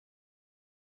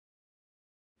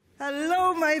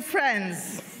Hello, my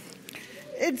friends.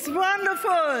 It's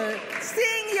wonderful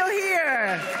seeing you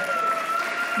here.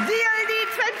 DLD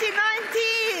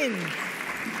 2019.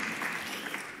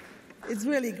 It's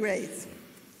really great.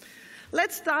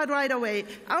 Let's start right away.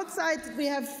 Outside, we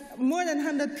have more than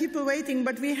 100 people waiting,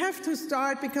 but we have to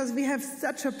start because we have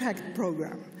such a packed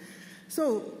program.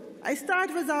 So I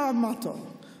start with our motto,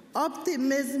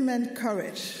 optimism and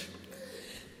courage.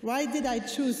 Why did I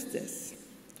choose this?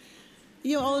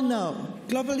 You all know,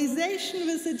 globalization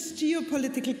with its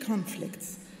geopolitical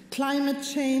conflicts, climate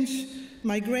change,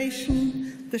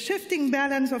 migration, the shifting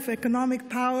balance of economic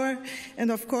power, and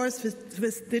of course with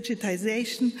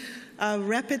digitization, are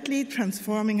rapidly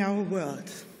transforming our world.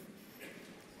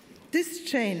 This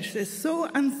change is so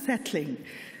unsettling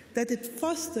that it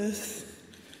fosters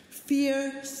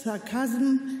fear,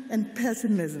 sarcasm, and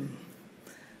pessimism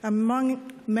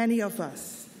among many of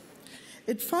us.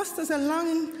 It fosters a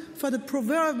longing for the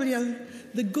proverbial,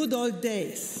 the good old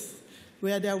days,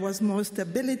 where there was more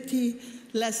stability,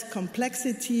 less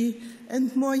complexity,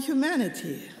 and more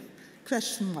humanity.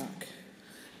 Question mark.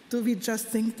 Do we just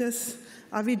think this?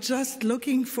 Are we just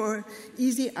looking for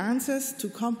easy answers to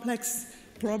complex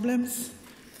problems?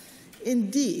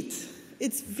 Indeed,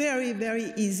 it's very,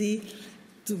 very easy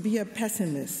to be a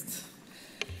pessimist.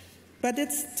 But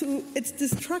it's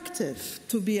destructive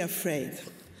to be afraid.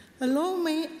 Allow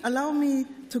me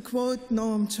to quote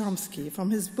Noam Chomsky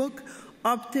from his book,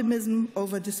 Optimism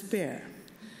Over Despair.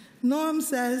 Noam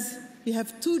says we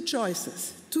have two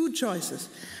choices.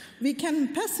 We can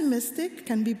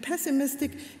be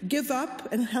pessimistic, give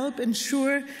up and help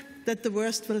ensure that the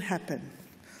worst will happen.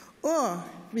 Or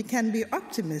we can be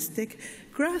optimistic,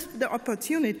 grasp the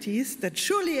opportunities that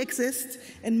surely exist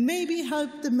and maybe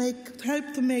help to make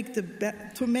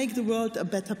the world a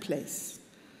better place.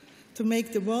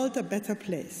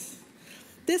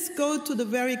 This goes to the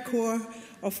very core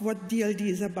of what DLD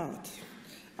is about.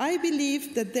 I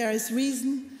believe that there is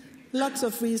lots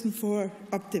of reason for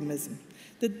optimism.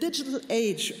 The digital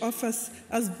age offers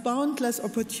us boundless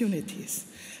opportunities,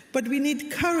 but we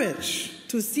need courage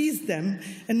to seize them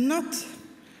and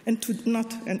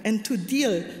to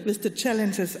deal with the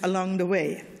challenges along the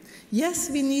way.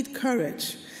 Yes, we need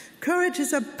courage. Courage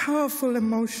is a powerful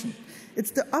emotion.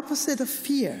 It's the opposite of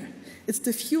fear. It's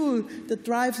the fuel that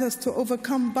drives us to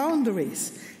overcome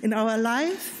boundaries in our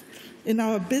life, in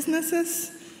our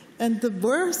businesses, and the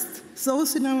worst,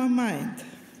 those in our mind.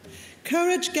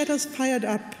 Courage gets us fired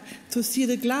up to see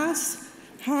the glass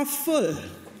half full,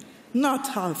 not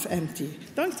half empty.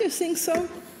 Don't you think so?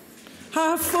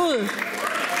 Half full,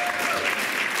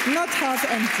 not half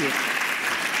empty.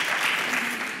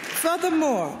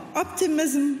 Furthermore,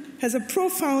 optimism has a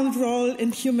profound role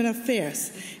in human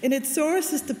affairs. In its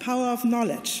source is the power of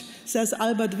knowledge, says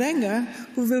Albert Wenger,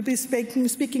 who will be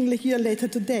speaking here later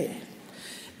today.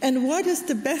 And what is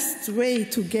the best way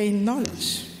to gain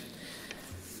knowledge?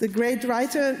 The great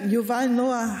writer Yuval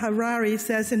Noah Harari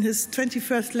says in his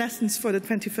 21st Lessons for the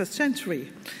 21st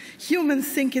Century, humans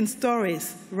think in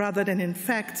stories rather than in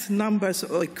facts, numbers,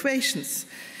 or equations.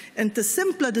 And the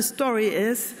simpler the story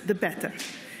is, the better.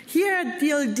 Here at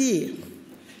DLD,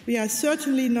 we are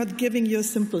certainly not giving you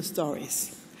simple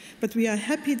stories, but we are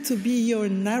happy to be your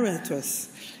narrators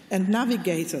and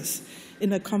navigators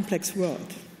in a complex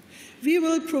world. We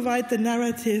will provide the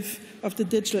narrative of the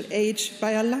digital age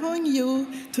by allowing you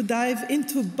to dive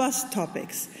into buzz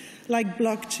topics like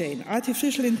blockchain,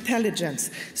 artificial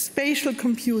intelligence, spatial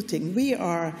computing,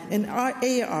 VR and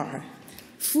AR,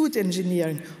 food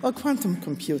engineering, or quantum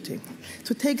computing.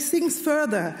 To take things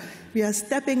further, we are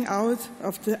stepping out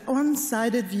of the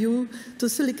one-sided view to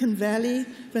Silicon Valley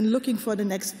when looking for the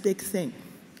next big thing.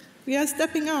 We are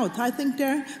stepping out. I think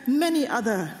there are many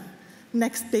other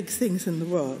next big things in the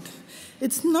world.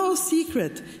 It's no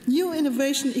secret new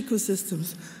innovation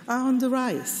ecosystems are on the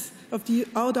rise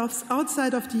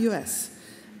outside of the US,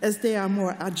 as they are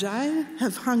more agile,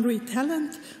 have hungry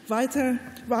talent,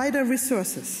 wider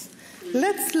resources.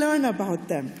 Let's learn about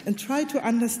them and try to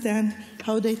understand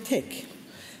how they tick.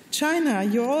 China,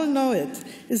 you all know it,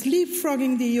 is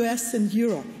leapfrogging the US and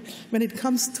Europe when it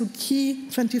comes to key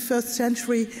 21st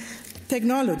century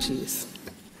technologies.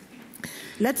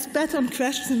 Let's bet on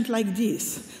questions like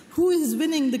these. Who is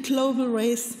winning the global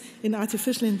race in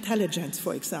artificial intelligence,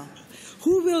 for example?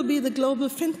 Who will be the global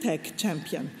fintech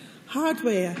champion?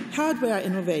 Hardware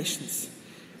innovations.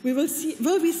 Will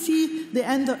we see the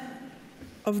end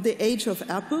of the age of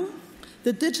Apple?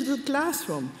 The digital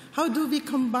classroom. How do we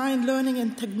combine learning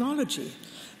and technology?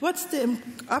 What's the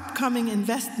upcoming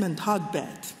investment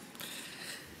hotbed?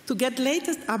 To get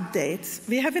latest updates,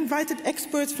 we have invited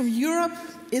experts from Europe,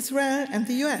 Israel, and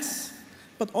the US.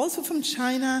 but also from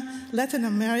China, Latin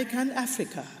America, and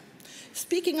Africa.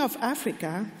 Speaking of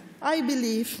Africa, I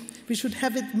believe we should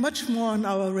have it much more on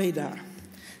our radar.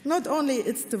 Not only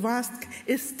is the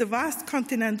vast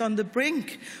continent on the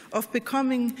brink of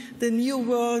becoming the new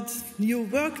world's new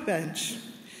workbench,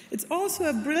 it's also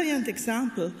a brilliant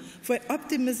example for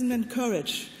optimism and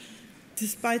courage,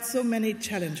 despite so many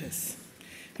challenges.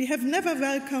 We have never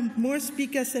welcomed more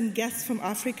speakers and guests from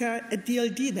Africa at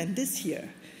DLD than this year,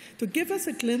 to give us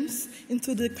a glimpse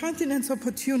into the continent's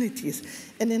opportunities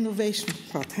and innovation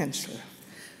potential.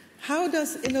 How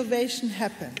does innovation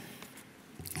happen?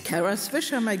 Kara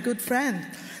Swisher, my good friend,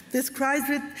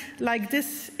 describes it like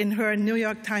this in her New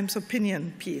York Times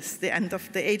opinion piece, The End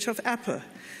of the Age of Apple.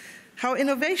 How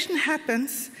innovation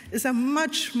happens is a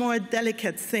much more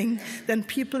delicate thing than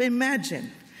people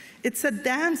imagine. It's a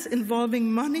dance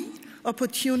involving money,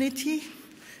 opportunity,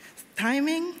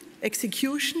 timing,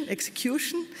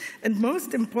 execution, and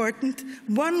most important,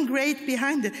 one great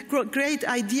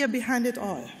idea behind it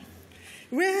all.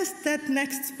 Where is that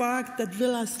next spark that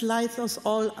will light us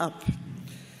all up?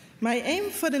 My aim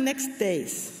for the next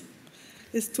days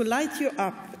is to light you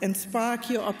up and spark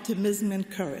your optimism and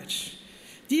courage.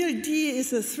 DLD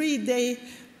is a 3-day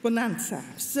bonanza,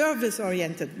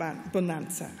 service-oriented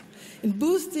bonanza, in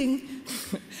boosting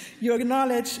your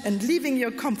knowledge and leaving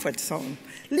your comfort zone.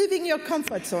 Leaving your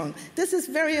comfort zone. This is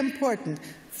very important.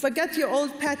 Forget your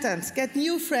old patterns, get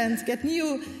new friends, get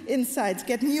new insights,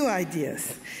 get new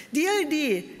ideas.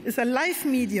 DLD is a live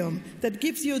medium that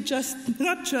gives you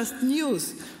not just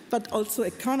news, but also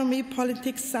economy,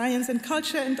 politics, science, and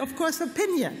culture, and of course,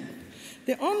 opinion.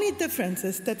 The only difference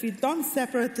is that we don't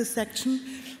separate the section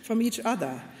from each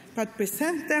other, but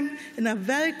present them in a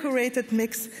well-curated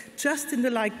mix, just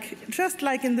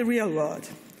like in the real world.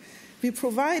 We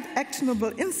provide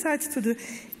actionable insights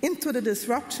into the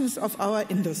disruptions of our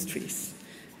industries.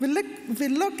 We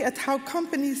look at how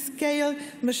companies scale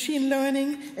machine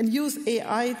learning and use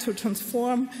AI to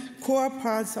transform core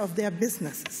parts of their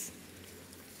businesses.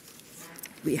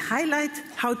 We highlight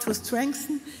how to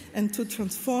strengthen and to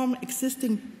transform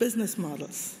existing business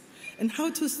models, and how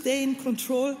to stay in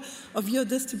control of your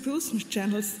distribution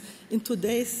channels in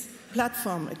today's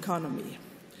platform economy.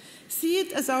 See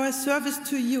it as our service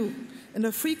to you and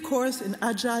a free course in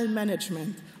agile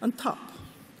management on top.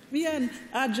 We are an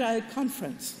agile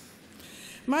conference.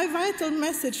 My vital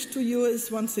message to you is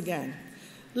once again,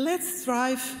 let's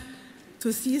strive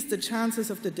to seize the chances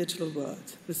of the digital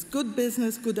world with good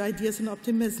business, good ideas, and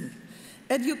optimism.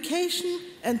 Education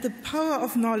and the power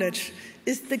of knowledge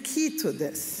is the key to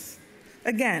this.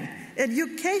 Again,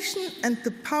 education and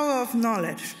the power of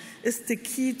knowledge is the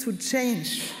key to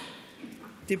change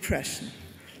depression.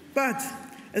 But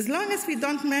as long as we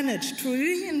don't manage to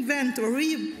reinvent or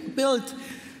rebuild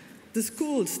the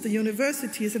schools, the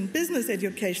universities, and business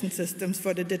education systems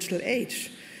for the digital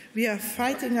age, we are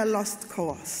fighting a lost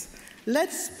cause.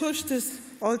 Let's push this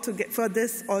all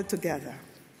together.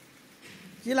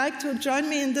 Would you like to join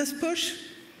me in this push?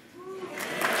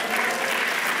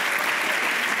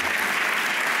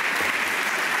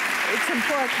 It's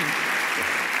important.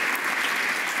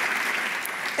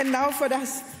 And now for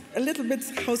us, a little bit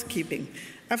housekeeping.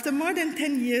 After more than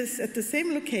 10 years at the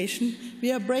same location,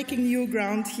 we are breaking new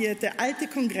ground here at the Alte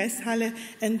Kongresshalle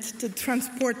and the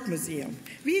Transport Museum.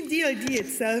 We, DLD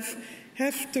itself,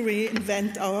 have to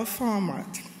reinvent our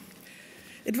format.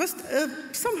 It was a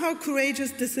somehow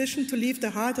courageous decision to leave the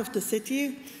heart of the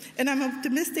city, and I'm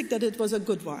optimistic that it was a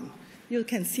good one. You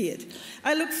can see it.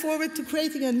 I look forward to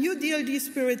creating a new DLD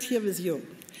spirit here with you.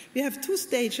 We have 2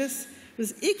 stages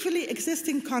with equally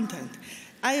existing content.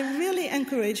 I really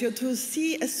encourage you to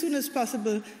see as soon as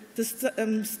possible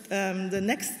the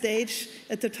next stage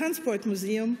at the Transport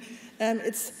Museum.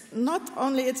 It's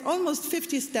almost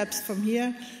 50 steps from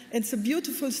here. It's a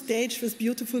beautiful stage with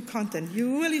beautiful content.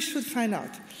 You really should find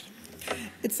out.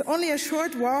 It's only a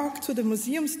short walk to the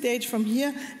museum stage from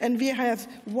here, and we have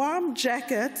warm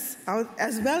jackets out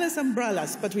as well as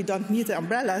umbrellas, but we don't need the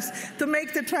umbrellas to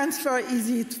make the transfer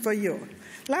easy for you.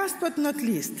 Last but not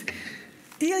least,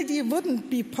 DLD wouldn't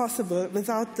be possible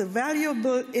without the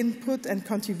valuable input and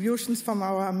contributions from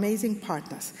our amazing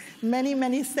partners. Many,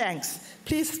 many thanks.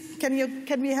 Please,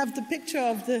 can we have the picture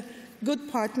of the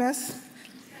good partners?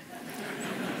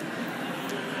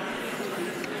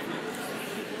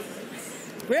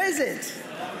 Where is it?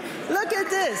 Look at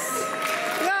this.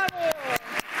 Bravo!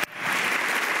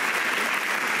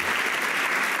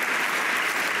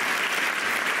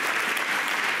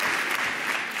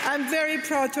 I'm very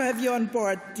proud to have you on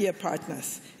board, dear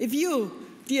partners. If you,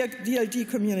 dear DLD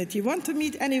community, want to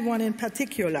meet anyone in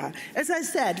particular, as I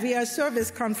said, we are a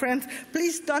service conference.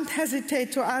 Please don't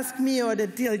hesitate to ask me or the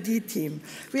DLD team.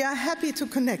 We are happy to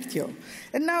connect you.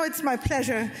 And now it's my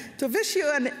pleasure to wish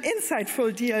you an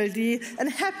insightful DLD,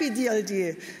 and happy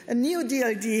DLD, a new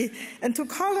DLD, and to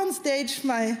call on stage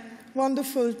my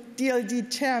wonderful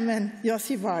DLD chairman,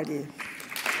 Yossi Vardi.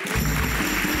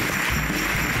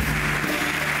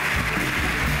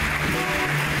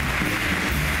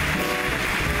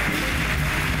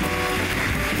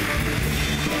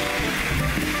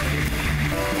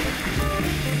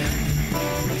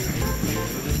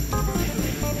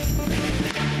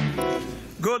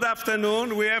 Good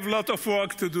afternoon. We have a lot of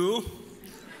work to do.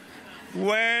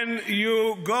 When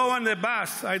you go on the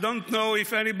bus, I don't know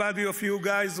if anybody of you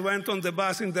guys went on the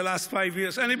bus in the last 5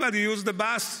 years. Anybody use the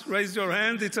bus? Raise your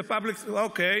hand. It's a public,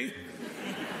 okay.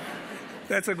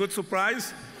 That's a good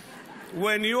surprise.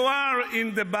 When you are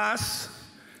in the bus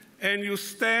and you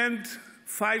stand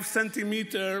 5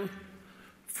 centimeters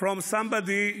from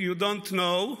somebody you don't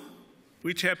know,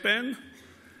 which happened,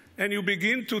 and you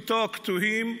begin to talk to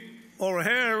him or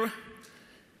her,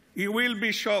 he will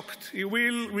be shocked. He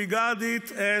will regard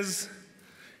it as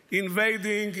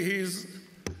invading his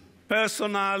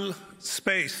personal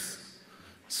space.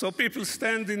 So people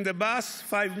stand in the bus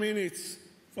 5 minutes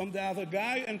from the other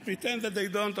guy and pretend that they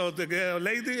don't, or the girl or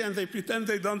lady, and they pretend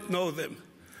they don't know them.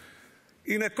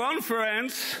 In a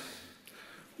conference,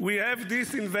 we have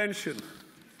this invention.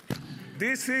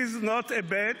 This is not a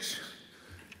badge.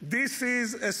 This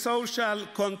is a social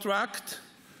contract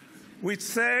which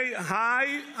say,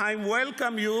 hi, I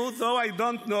welcome you, though I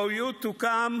don't know you, to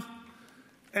come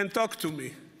and talk to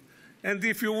me. And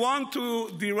if you want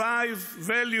to derive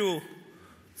value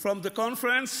from the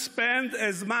conference, spend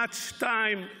as much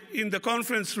time in the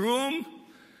conference room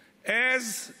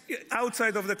as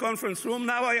outside of the conference room.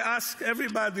 Now I ask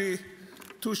everybody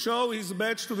to show his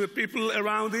badge to the people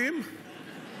around him,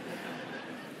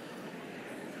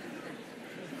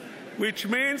 which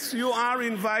means you are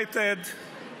invited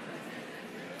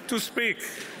to speak.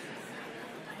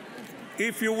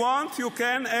 If you want, you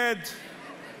can add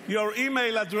your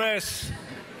email address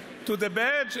to the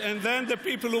badge, and then the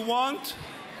people who want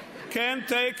can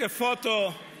take a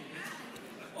photo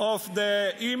of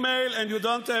the email, and you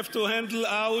don't have to handle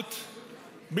out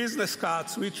business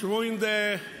cards, which ruin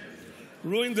the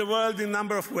world in a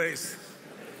number of ways.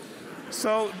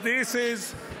 So this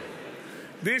is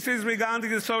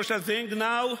regarding the social thing.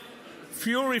 Now,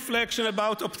 few reflection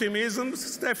about optimism.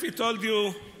 Steffi told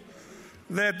you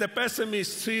that the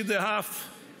pessimists see the half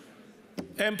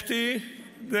empty,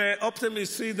 the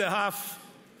optimists see the half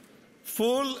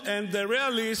full, and the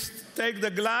realists take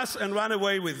the glass and run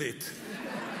away with it.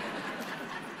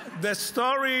 The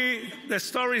story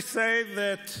say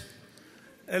that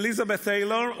Elizabeth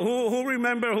Taylor, who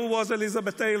remember who was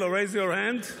Elizabeth Taylor? Raise your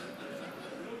hand.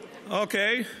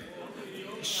 Okay.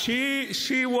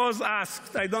 She was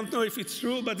asked, I don't know if it's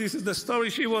true, but this is the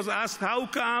story. She was asked, how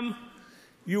come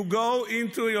you go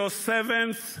into your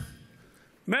 7th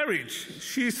marriage?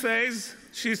 She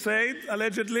said,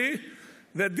 allegedly,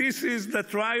 that this is the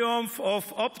triumph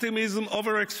of optimism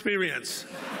over experience.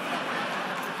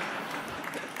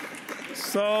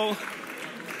 So,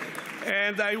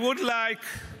 and I would like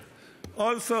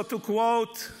also to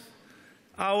quote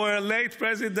our late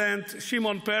president,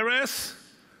 Shimon Peres,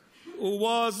 who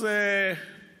was a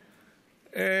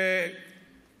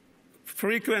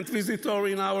frequent visitor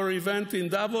in our event in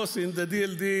Davos, in the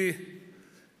DLD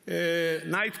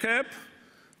nightcap,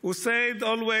 who said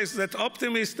always that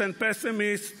optimists and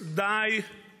pessimists die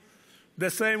the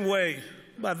same way,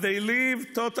 but they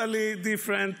live totally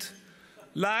different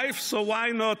lives, so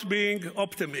why not being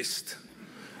optimist?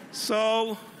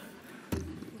 So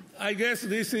I guess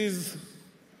this is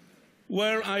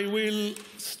where I will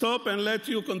stop and let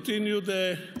you continue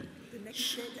the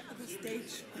next day, the other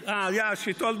stage. Yeah,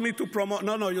 she told me to promote.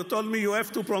 No, you told me you have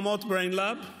to promote Brain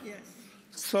Lab. Yes.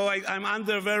 So I'm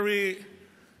under very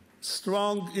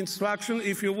strong instruction.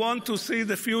 If you want to see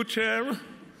the future,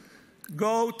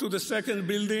 go to the second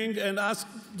building and ask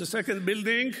the second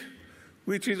building,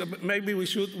 which is, maybe we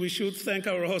should thank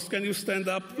our host. Can you stand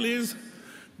up, please?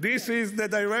 This is the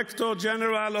Director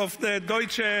General of the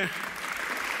Deutsche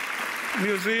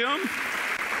Museum.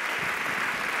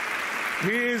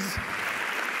 He's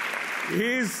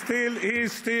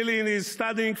still in his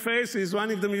studying phase. He's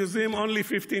running the museum only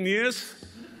 15 years.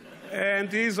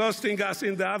 And he's hosting us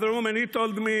in the other room. And he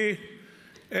told me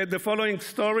the following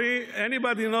story.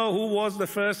 Anybody know who was the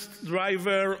first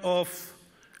driver of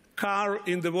car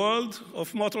in the world,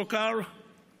 of motor car?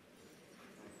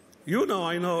 You know,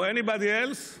 I know. Anybody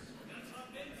else?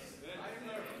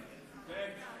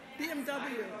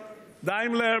 BMW.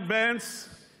 Daimler, Benz.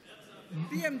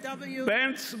 BMW.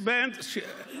 Benz.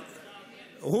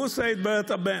 Who said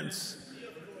Bertha Benz?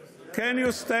 Can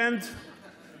you stand?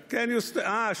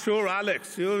 Ah, sure,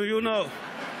 Alex, you know.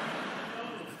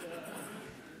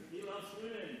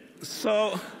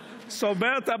 So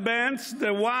Bertha Benz,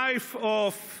 the wife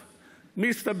of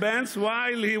Mr. Benz,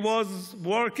 while he was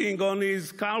working on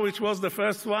his car, which was the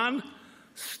first one,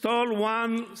 stole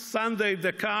one Sunday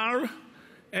the car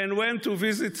and went to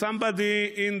visit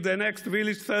somebody in the next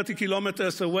village 30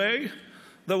 kilometers away.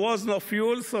 There was no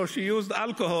fuel, so she used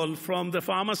alcohol from the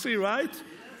pharmacy, right?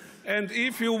 And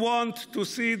if you want to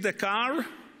see the car,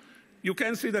 you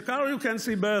can see the car, you can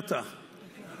see Bertha.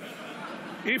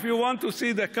 If you want to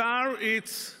see the car,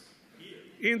 it's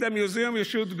in the museum. You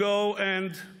should go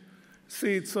and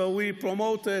see it. So we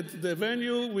promoted the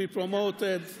venue. We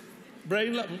promoted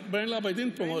Brain Lab. Brain Lab, I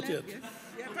didn't promote yet. Yes.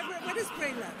 Yeah, but what is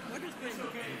Brain Lab? What is Brain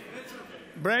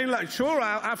Lab? Brain Lab, sure,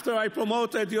 after I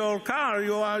promoted your car,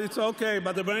 it's okay,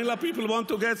 but the Brain Lab people want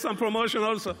to get some promotion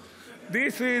also.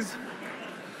 This is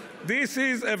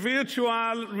a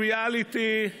virtual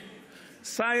reality,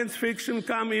 science fiction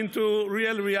come into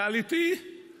real reality.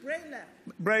 Brain Lab.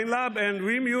 Brain Lab, and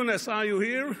Rim Younes, are you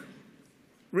here?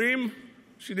 Rim,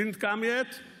 she didn't come yet.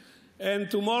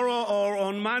 And tomorrow or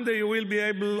on Monday, you will be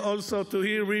able also to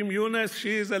hear Rim Younes.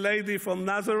 She is a lady from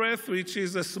Nazareth, which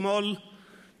is a small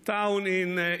town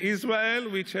in Israel,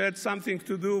 which had something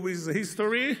to do with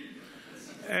history.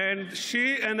 And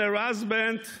she and her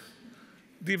husband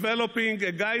developing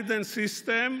a guidance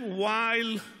system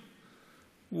while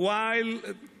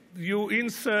you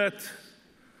insert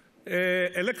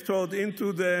an electrode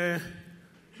into the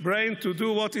brain to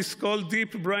do what is called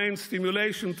deep brain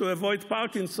stimulation to avoid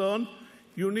Parkinson.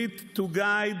 You need to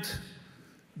guide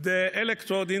the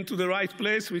electrode into the right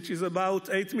place, which is about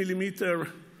 8 millimeter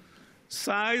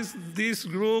size. This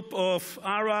group of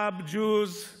Arab,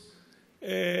 Jews,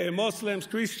 Muslims,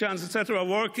 Christians, etc.,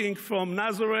 working from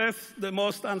Nazareth, the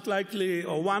most unlikely,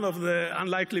 or one of the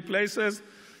unlikely places.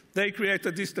 They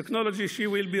created this technology. She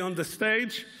will be on the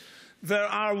stage. There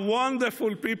are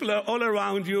wonderful people all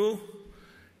around you.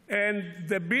 And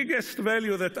the biggest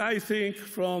value that I think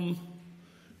from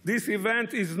this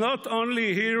event is not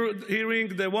only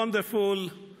hearing the wonderful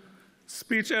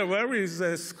speech. Where is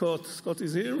Scott? Scott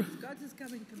is here? Scott is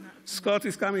coming tomorrow. Scott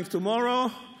is coming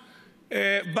tomorrow.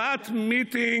 But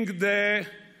meeting the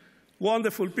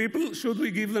wonderful people. Should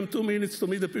we give them 2 minutes to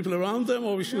meet the people around them,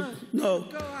 or we should? No.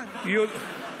 Go on.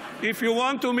 If you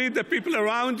want to meet the people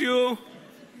around you,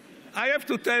 I have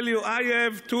to tell you, I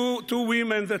have two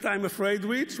women that I'm afraid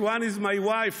with. One is my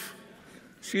wife.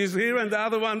 She's here, and the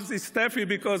other one is Steffi,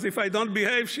 because if I don't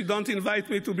behave, she don't invite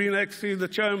me to be next to the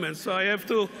chairman. So I have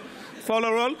to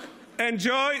follow all.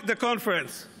 Enjoy the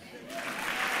conference.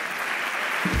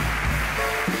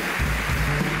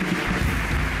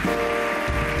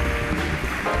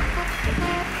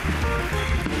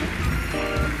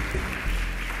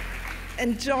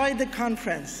 Enjoy the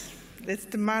conference. That's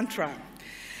the mantra.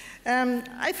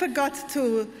 I forgot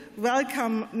to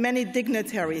welcome many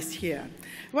dignitaries here.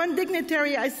 One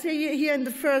dignitary I see here in the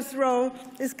first row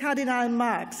is Cardinal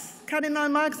Marx. Cardinal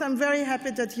Marx, I'm very happy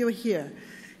that you're here.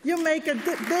 You make a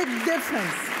big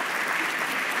difference.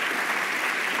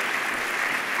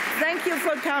 Thank you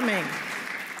for coming.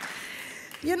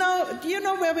 Do you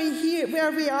know where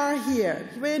we are here?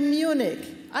 We're in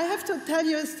Munich. I have to tell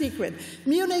you a secret.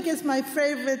 Munich is my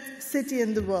favorite city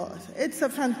in the world. It's a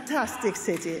fantastic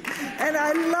city, and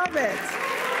I love it.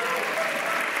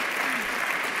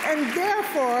 And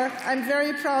therefore, I'm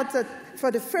very proud that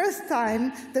for the first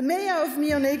time, the mayor of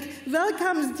Munich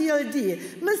welcomes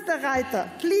DLD. Mr. Reiter,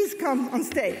 please come on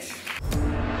stage.